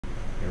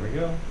Here we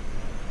go.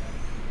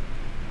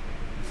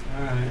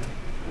 All right.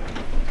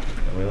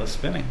 The wheel is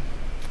spinning.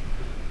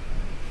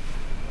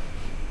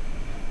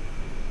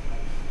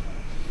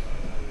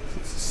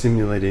 It's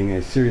simulating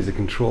a series of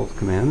control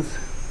commands.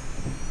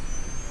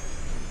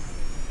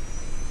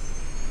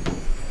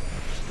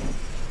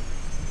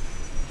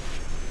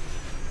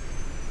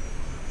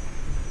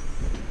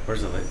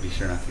 Where's the light? Be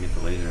sure not to get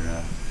the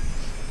laser.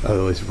 Oh,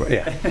 the laser,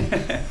 yeah.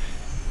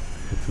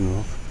 Hits them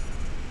all.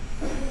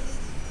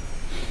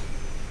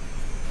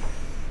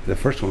 The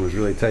first one was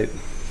really tight.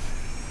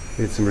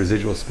 We had some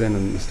residual spin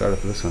in the startup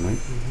of this one, right?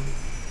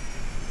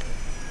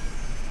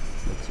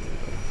 That's really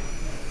cool.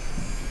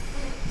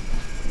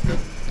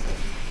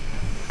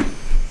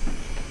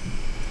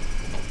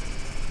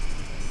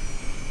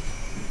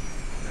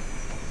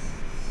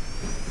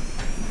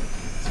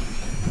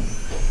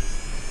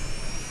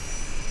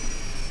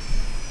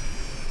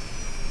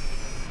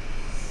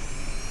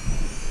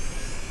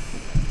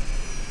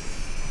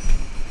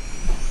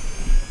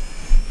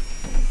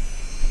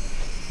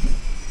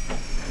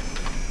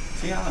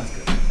 See how that's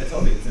good. I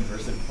told you it's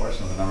inversely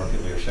proportional to the number of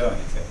people you're showing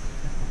it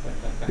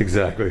to.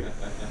 Exactly.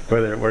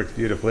 Whether it works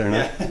beautifully or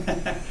not.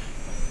 Yeah.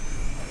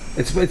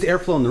 It's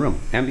airflow in the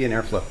room, ambient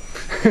airflow.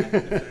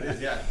 It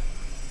is, yeah.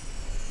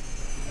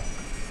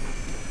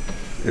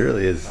 It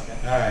really is. Okay.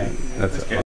 All right. That's good.